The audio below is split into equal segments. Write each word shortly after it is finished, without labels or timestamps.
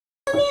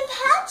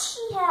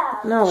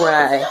No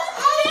way.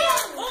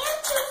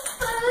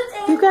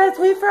 You guys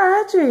wait for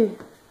Audrey.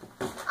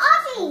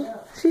 Audrey.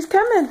 She's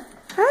coming.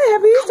 Hi,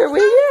 happy Easter.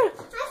 Wait here.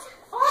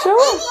 Show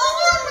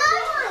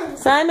her.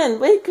 Simon,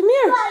 wait, come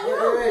here.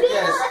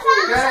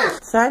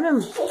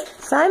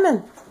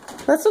 Simon.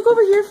 Let's look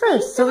over here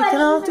first so we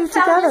can all do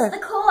together. The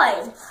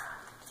coin.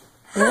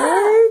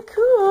 Very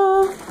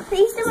cool. The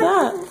Easter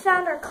Bunny even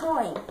found our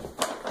coin.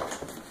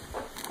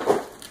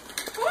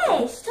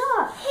 Hey,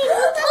 stop. Hey,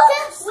 look at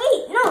this.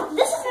 Wait, no,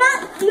 this is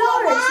not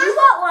yours. You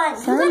got one.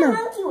 You got a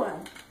monkey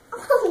one.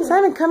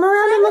 Simon, come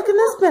around and look in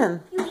this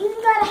bin. You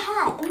even got a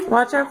hat.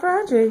 Watch out for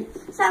Audrey.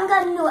 Simon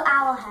got a new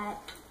owl hat.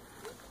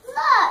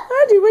 Look.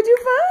 Audrey, what'd you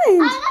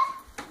find?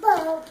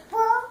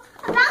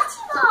 A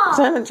bouncy ball.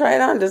 Simon, try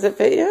it on. Does it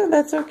fit you?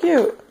 That's so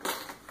cute.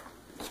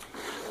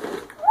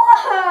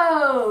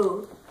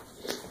 Whoa.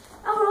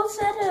 A whole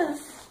set of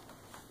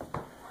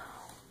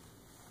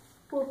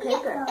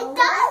paper. It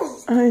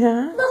does. Oh,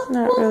 yeah? It's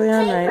not really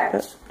on right,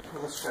 but...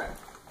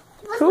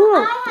 Cool. I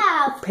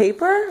have.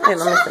 Paper? Wait,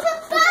 let me see.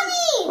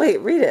 Bunny. Wait,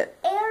 read it.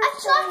 A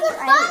chocolate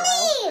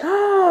bunny.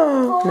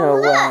 Oh, no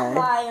way.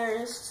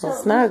 Wires. So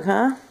snug,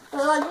 huh?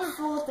 They're like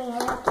full of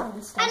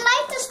and stuff. I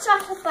like this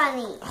chocolate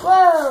bunny.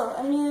 Whoa,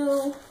 a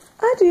new...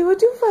 Audrey,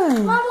 what'd you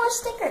find? More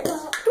stickers.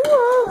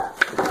 Cool.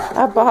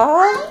 A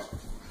ball?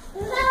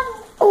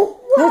 Oh,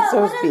 that's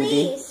so what are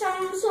speedy. these?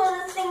 Some sort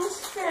of things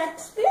for an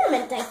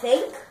experiment, I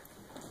think.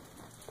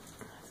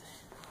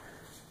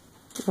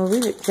 Oh,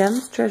 read it.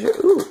 Gems, treasure.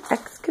 Ooh,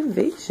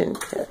 excavation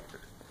kit.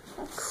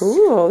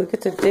 Cool. You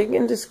get to dig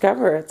and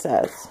discover, it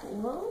says.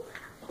 Whoa.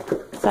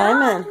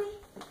 Simon,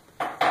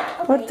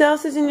 what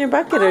else is in your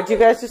bucket? Or do you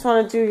guys just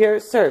want to do your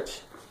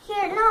search?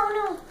 Here,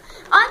 no.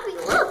 Audrey,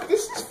 look,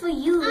 this is for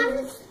you.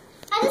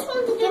 I just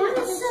wanted to give it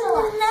this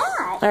little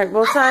hat. All right,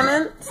 well,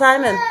 Simon.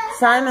 I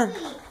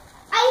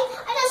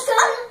just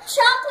found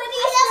chocolate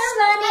Easter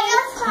bunny. I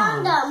just found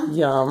them.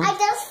 Yum. I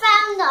just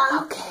found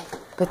them. Okay,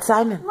 but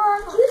Simon.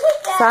 Mom, you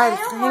take that. Simon,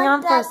 I don't hang on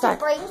want for a that sec.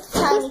 to break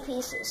tiny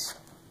pieces.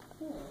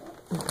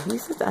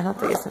 Pieces? I don't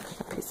think it's in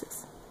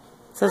pieces.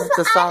 It says it's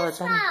a solid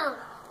bunny.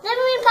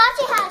 Little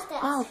Patsy has this.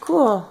 Oh,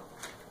 cool.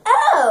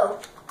 Oh.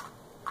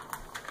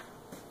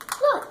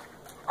 Look.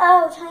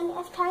 Oh,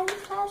 tiny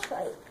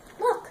flashlight.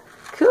 Look.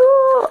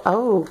 Cool.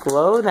 Oh,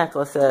 glow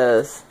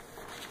necklaces.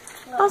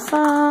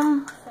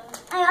 Awesome.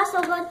 I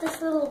also got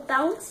this little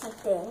bouncy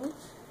thing.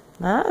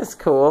 That is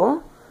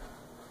cool.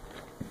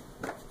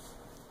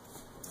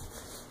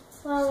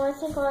 Well, I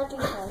think Audrey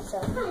found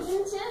some. I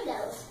didn't show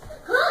those.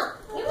 Huh?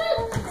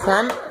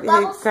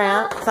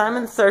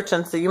 Simon's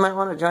searching, so you might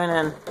want to join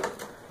in.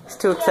 He's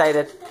too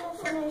excited.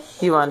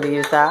 He wanted to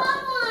use that.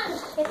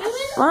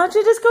 Why don't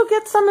you just go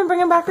get some and bring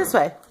them back this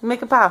way?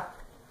 Make a pile.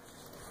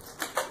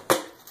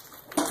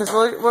 Because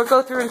we'll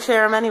go through and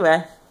share them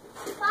anyway.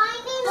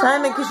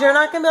 Simon, because you're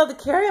not going to be able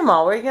to carry them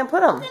all. Where are you going to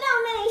put them? Look at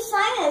how many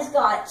Simon's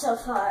got so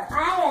far.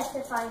 I have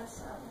to find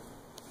some.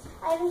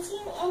 I haven't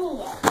seen any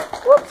yet.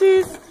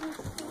 Whoopsies.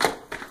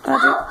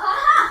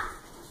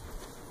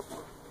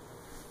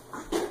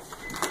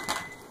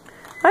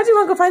 Audrey, you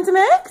want to go find some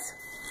eggs?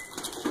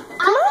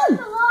 Come on.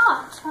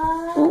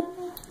 Oh.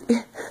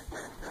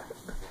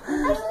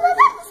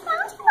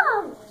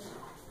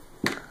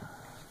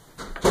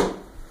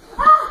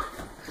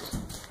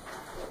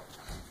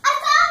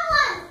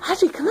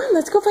 Audrey, come on,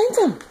 let's go find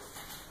some.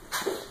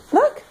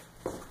 Look,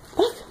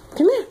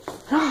 come here.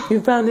 Oh,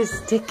 you found a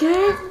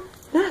sticker?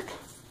 Look,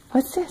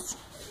 what's this?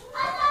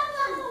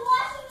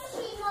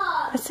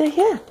 What's it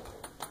here?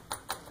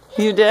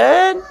 You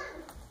did?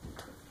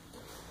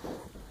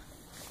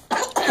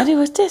 Audrey,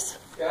 what's this?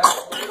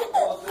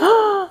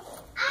 Oh!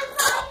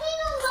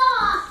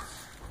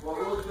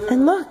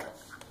 And look,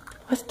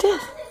 what's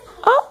this?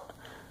 Oh,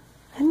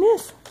 and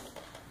this.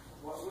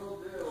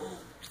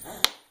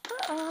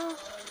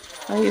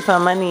 Oh, you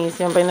found monies.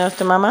 You want to bring those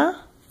to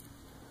Mama?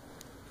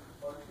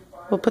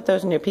 We'll put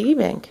those in your piggy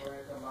bank.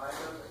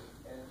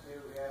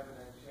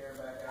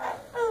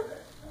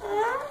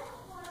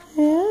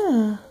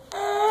 Yeah.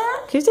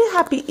 Can you say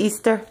Happy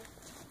Easter?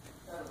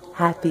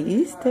 Happy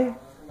Easter.